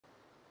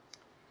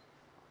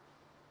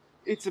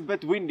It's a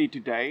bit windy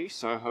today,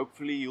 so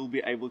hopefully you'll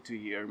be able to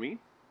hear me.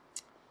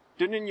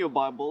 Turn in your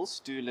Bibles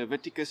to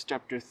Leviticus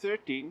chapter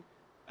 13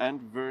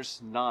 and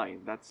verse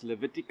 9. That's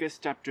Leviticus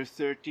chapter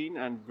 13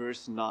 and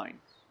verse 9.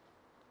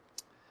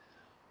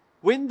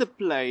 When the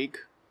plague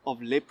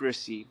of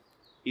leprosy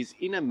is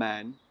in a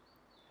man,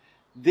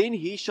 then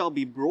he shall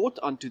be brought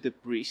unto the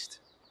priest,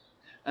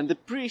 and the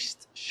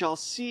priest shall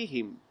see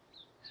him.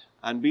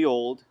 And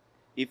behold,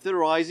 if the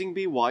rising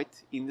be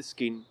white in the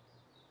skin,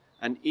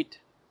 and it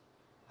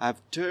have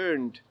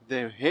turned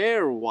their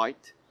hair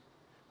white,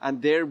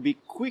 and there be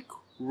quick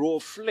raw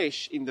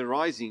flesh in the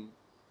rising,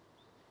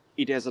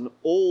 it has an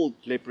old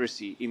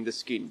leprosy in the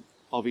skin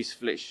of his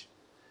flesh,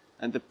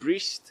 and the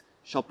priest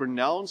shall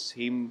pronounce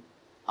him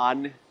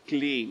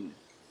unclean,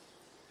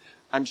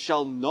 and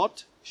shall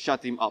not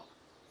shut him up,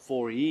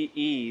 for he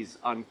is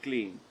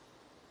unclean.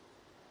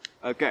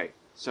 Okay,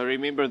 so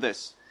remember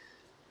this.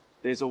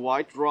 There's a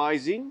white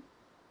rising,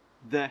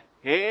 the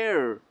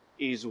hair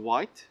is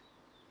white,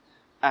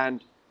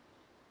 and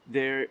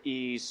there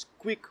is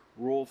quick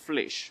raw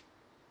flesh.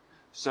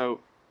 So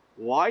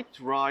white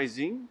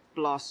rising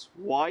plus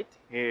white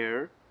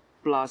hair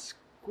plus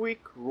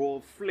quick raw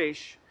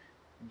flesh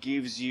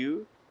gives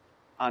you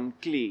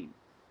unclean.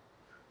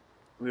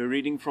 We're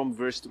reading from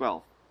verse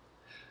 12.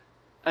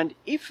 And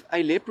if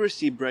a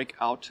leprosy break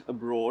out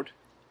abroad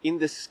in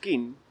the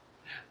skin,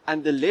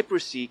 and the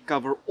leprosy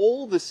cover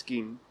all the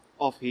skin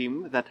of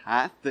him that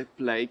hath the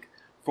plague,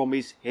 from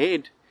his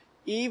head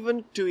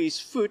even to his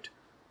foot,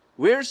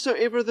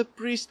 wheresoever the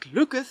priest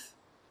looketh,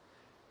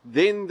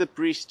 then the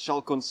priest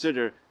shall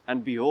consider,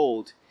 and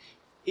behold,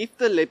 if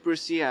the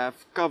leprosy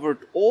have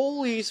covered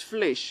all his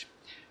flesh,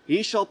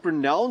 he shall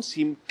pronounce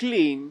him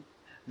clean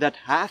that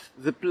hath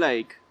the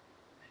plague.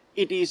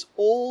 It is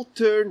all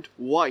turned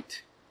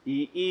white,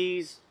 he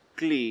is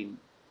clean.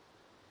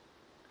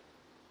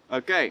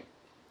 Okay,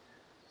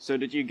 so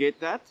did you get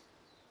that?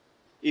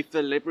 If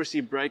the leprosy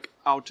break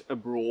out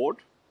abroad,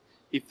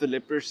 if the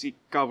leprosy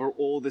cover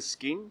all the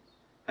skin,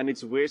 and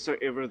it's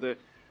wheresoever the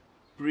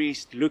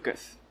priest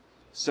looketh.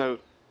 So,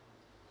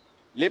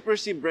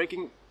 leprosy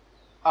breaking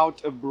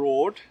out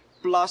abroad,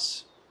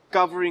 plus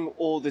covering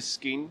all the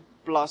skin,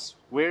 plus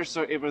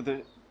wheresoever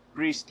the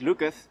priest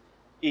looketh,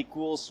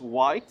 equals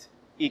white,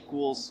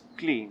 equals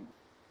clean.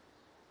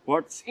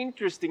 What's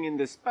interesting in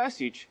this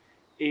passage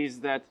is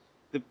that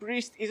the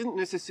priest isn't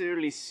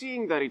necessarily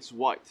seeing that it's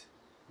white.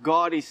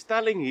 God is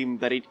telling him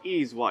that it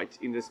is white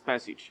in this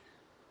passage.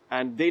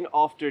 And then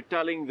after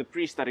telling the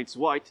priest that it's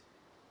white,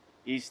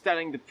 he's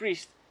telling the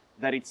priest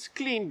that it's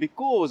clean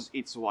because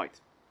it's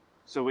white.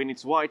 So when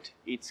it's white,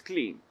 it's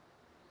clean.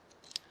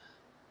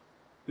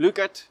 Look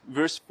at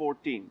verse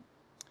 14.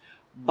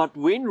 But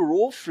when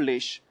raw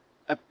flesh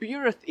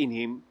appeareth in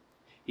him,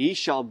 he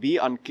shall be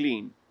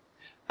unclean.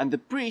 And the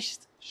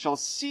priest shall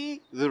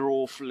see the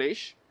raw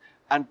flesh,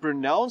 and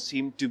pronounce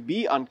him to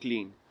be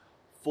unclean.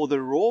 For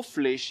the raw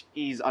flesh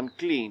is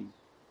unclean.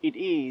 It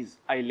is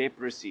a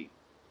leprosy.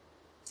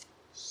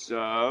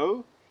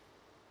 So,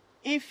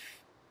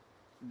 if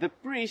the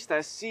priest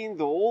has seen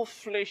the whole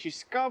flesh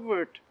is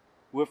covered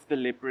with the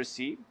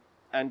leprosy,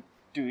 and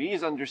to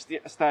his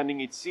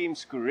understanding it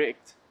seems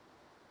correct,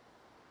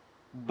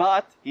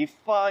 but he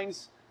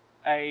finds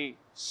a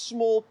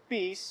small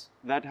piece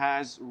that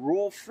has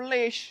raw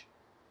flesh,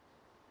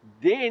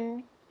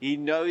 then he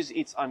knows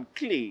it's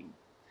unclean.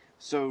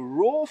 So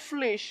raw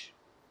flesh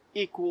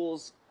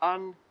equals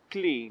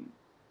unclean,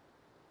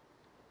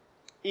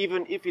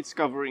 even if it's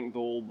covering the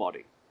whole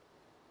body.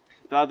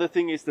 The other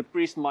thing is the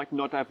priest might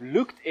not have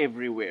looked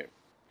everywhere.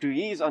 To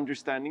his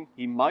understanding,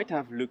 he might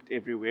have looked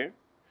everywhere,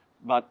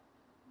 but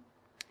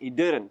he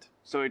didn't.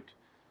 So it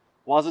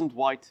wasn't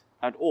white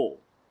at all.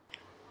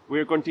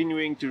 We're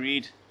continuing to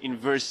read in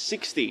verse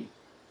 16.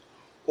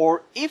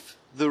 Or if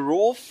the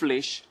raw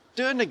flesh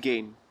turn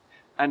again,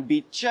 and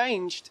be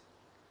changed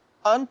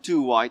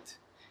unto white,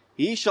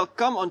 he shall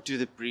come unto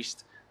the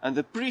priest, and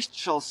the priest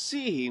shall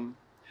see him,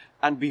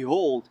 and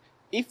behold,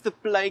 if the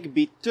plague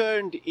be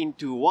turned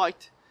into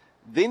white,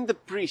 then the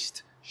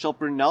priest shall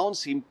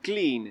pronounce him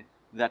clean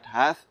that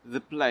hath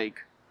the plague.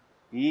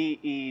 He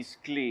is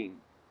clean.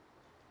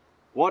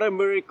 What a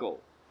miracle.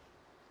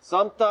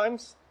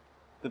 Sometimes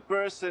the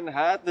person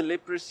had the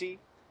leprosy,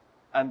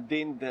 and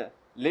then the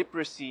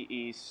leprosy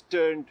is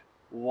turned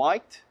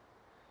white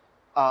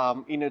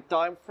in a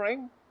time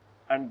frame,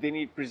 and then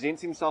he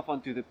presents himself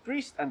unto the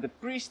priest, and the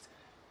priest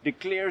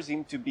declares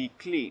him to be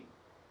clean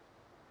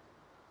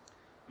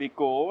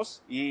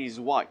because he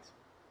is white.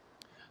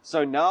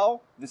 So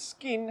now the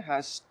skin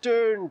has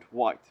turned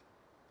white.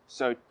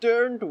 So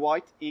turned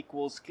white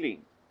equals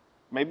clean.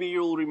 Maybe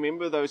you'll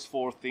remember those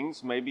four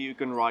things. Maybe you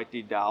can write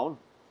it down.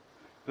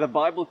 The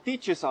Bible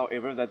teaches,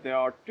 however, that there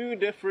are two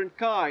different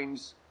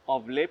kinds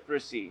of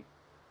leprosy.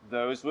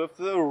 Those with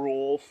the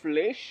raw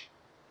flesh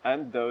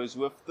and those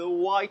with the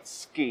white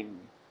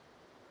skin.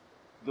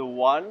 The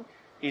one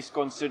is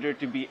considered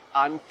to be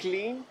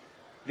unclean.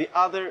 The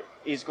other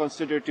is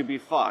considered to be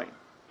fine.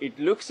 It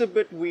looks a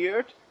bit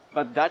weird,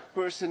 but that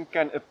person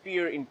can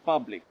appear in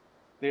public.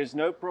 there's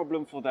no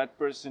problem for that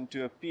person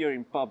to appear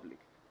in public.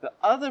 The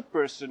other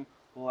person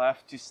will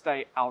have to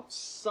stay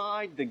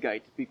outside the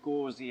gate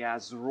because he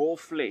has raw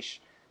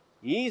flesh.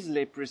 His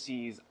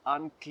leprosy is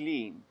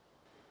unclean.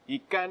 He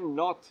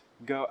cannot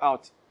go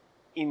out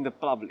in the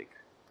public.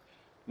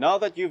 Now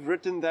that you've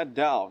written that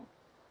down,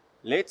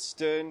 let's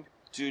turn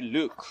to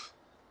Luke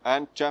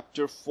and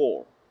chapter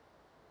 4.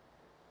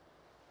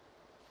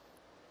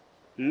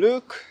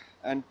 Luke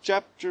and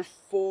chapter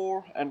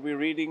 4, and we're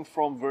reading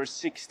from verse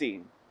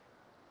 16.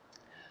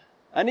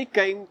 And he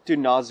came to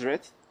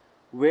Nazareth,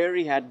 where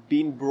he had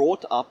been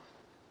brought up,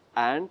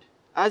 and,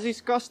 as his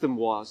custom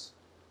was,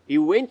 he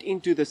went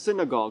into the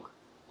synagogue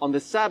on the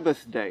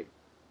Sabbath day,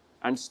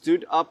 and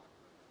stood up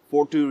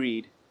for to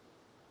read.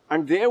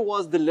 And there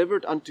was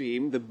delivered unto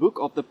him the book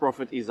of the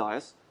prophet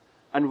Isaiah.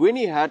 And when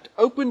he had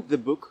opened the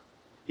book,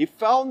 he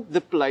found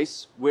the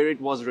place where it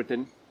was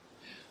written,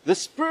 The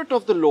Spirit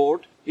of the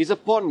Lord is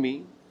upon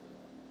me,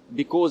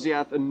 because he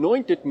hath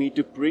anointed me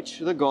to preach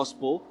the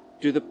gospel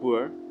to the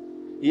poor.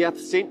 He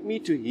hath sent me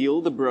to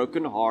heal the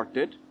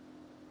brokenhearted,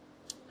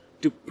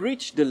 to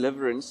preach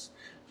deliverance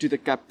to the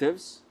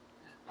captives,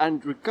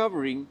 and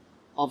recovering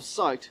of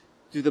sight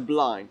to the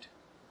blind,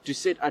 to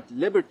set at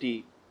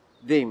liberty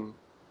them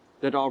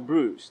that are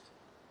bruised.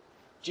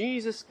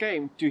 Jesus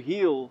came to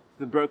heal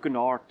the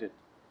brokenhearted.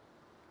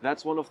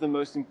 That's one of the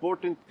most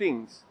important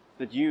things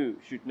that you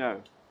should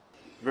know.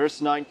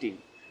 Verse 19.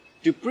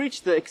 To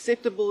preach the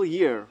acceptable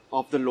year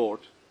of the Lord.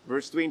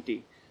 Verse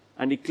 20.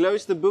 And he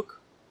closed the book,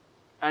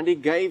 and he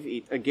gave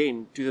it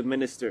again to the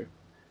minister,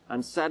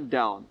 and sat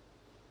down.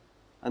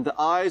 And the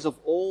eyes of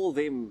all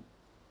them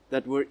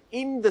that were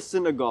in the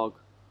synagogue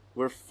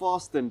were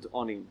fastened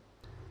on him.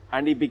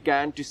 And he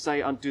began to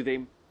say unto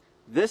them,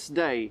 This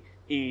day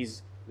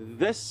is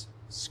this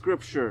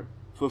scripture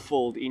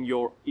fulfilled in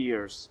your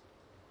ears.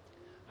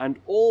 And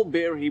all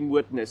bare him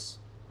witness,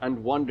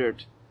 and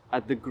wondered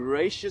at the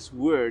gracious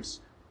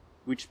words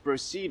which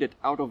proceeded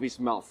out of his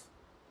mouth.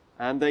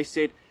 And they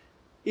said,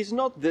 Is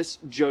not this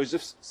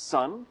Joseph's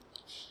son?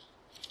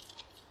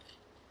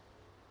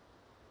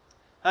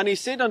 And he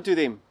said unto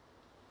them,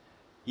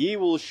 Ye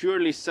will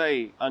surely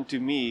say unto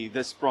me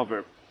this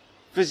proverb,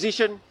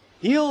 Physician,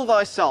 heal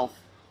thyself.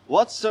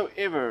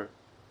 Whatsoever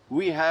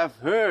we have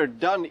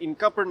heard done in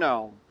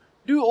Capernaum,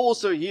 do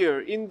also here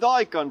in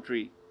thy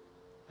country.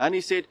 And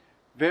he said,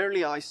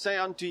 Verily I say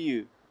unto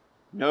you,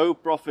 no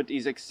prophet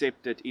is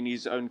accepted in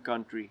his own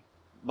country.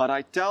 But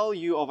I tell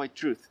you of a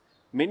truth,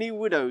 many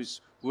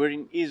widows were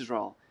in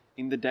Israel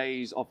in the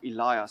days of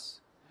Elias,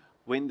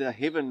 when the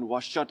heaven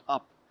was shut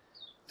up,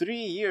 3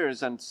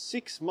 years and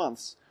 6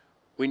 months,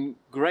 when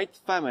great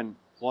famine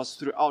was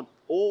throughout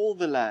all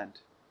the land.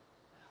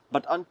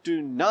 But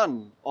unto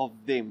none of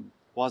them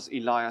was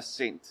Elias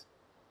sent,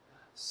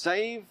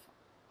 save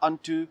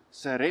unto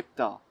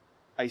Sarepta,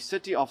 a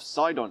city of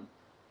Sidon,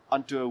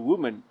 unto a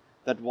woman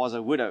that was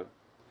a widow.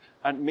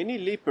 And many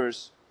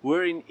lepers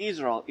were in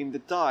Israel in the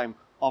time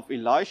of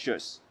Elisha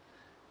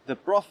the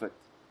prophet,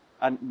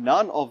 and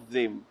none of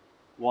them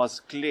was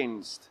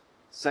cleansed,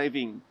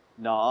 saving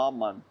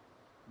Naaman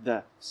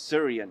the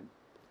Syrian.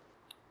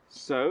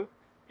 So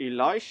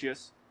Elisha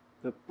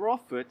the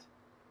prophet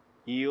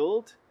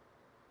healed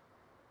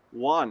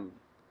one,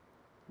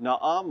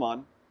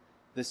 Naaman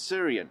the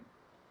Syrian.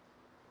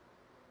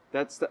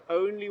 That's the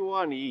only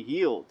one he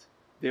healed.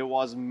 There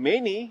was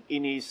many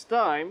in his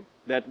time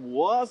that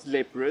was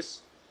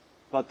leprous,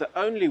 but the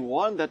only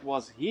one that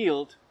was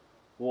healed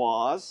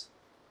was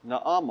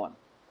Naaman.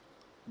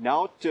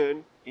 Now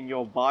turn in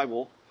your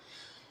Bible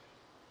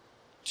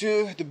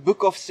to the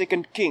book of 2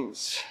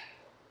 Kings.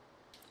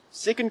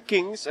 2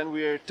 Kings, and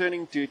we are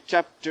turning to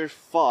chapter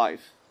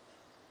 5,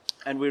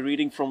 and we're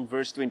reading from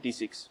verse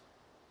 26.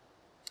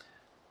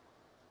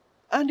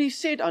 And he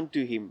said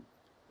unto him,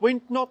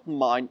 Went not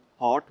mine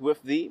heart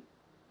with thee,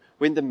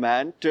 when the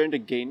man turned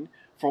again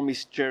from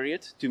his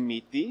chariot to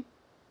meet thee?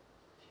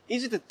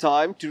 Is it a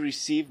time to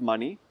receive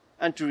money,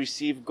 and to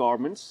receive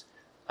garments,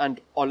 and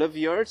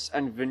oliveyards,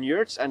 and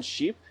vineyards, and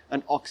sheep,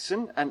 and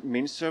oxen, and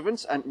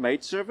menservants, and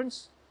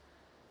maidservants?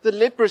 The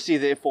leprosy,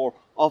 therefore,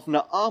 of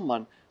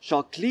Naaman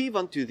shall cleave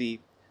unto thee,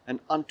 and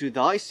unto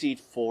thy seed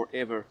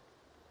forever.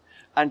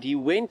 And he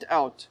went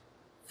out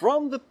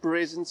from the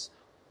presence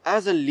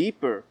as a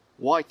leper,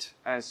 white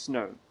as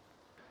snow.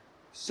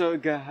 So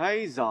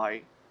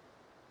Gehazi,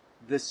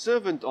 the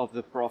servant of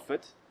the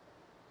prophet,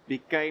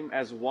 became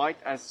as white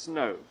as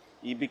snow.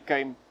 He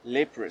became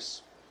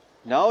leprous.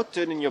 Now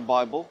turn in your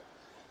Bible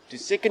to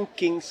 2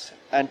 Kings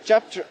and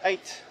chapter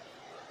 8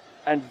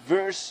 and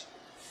verse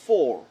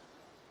 4.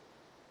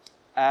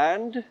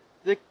 And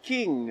the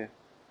king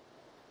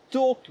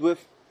talked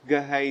with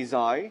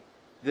Gehazi,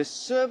 the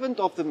servant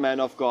of the man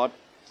of God,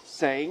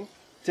 saying,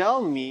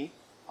 Tell me,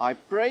 I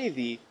pray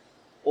thee,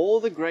 all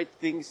the great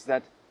things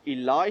that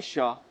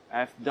Elisha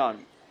hath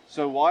done.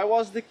 So why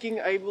was the king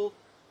able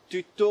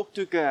to talk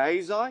to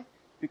Gehazi?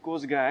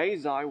 Because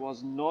Gehazi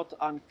was not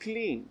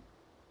unclean.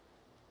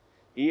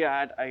 He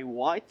had a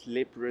white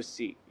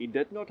leprosy. He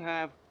did not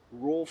have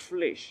raw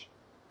flesh.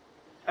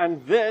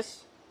 And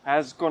this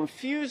has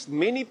confused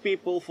many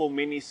people for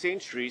many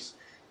centuries,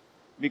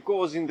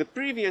 because in the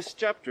previous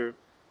chapter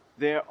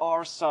there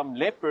are some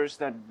lepers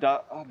that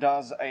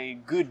does a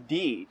good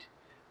deed,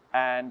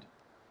 and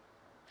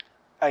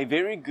a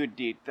very good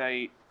deed.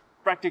 They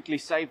practically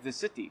saved the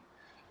city.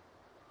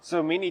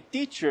 So many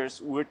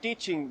teachers were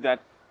teaching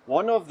that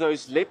one of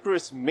those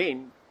leprous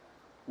men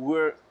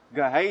were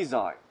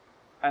Gehazi,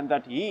 and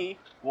that he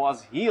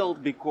was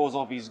healed because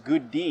of his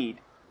good deed.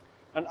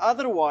 And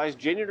otherwise,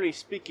 generally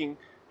speaking,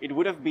 it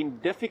would have been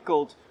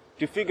difficult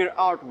to figure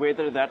out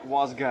whether that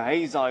was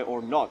Gehazi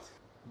or not.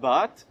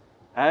 But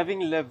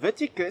having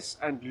Leviticus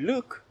and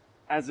Luke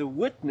as a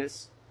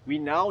witness, we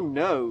now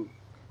know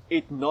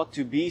it not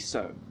to be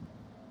so.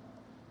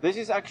 This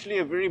is actually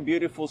a very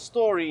beautiful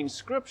story in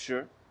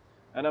Scripture,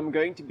 and I'm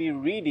going to be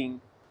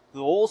reading the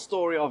whole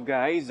story of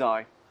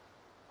Gehazi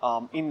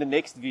in the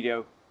next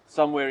video,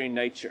 somewhere in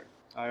nature.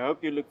 I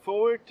hope you look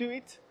forward to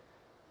it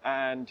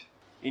and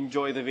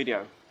enjoy the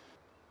video.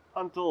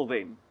 Until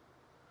then.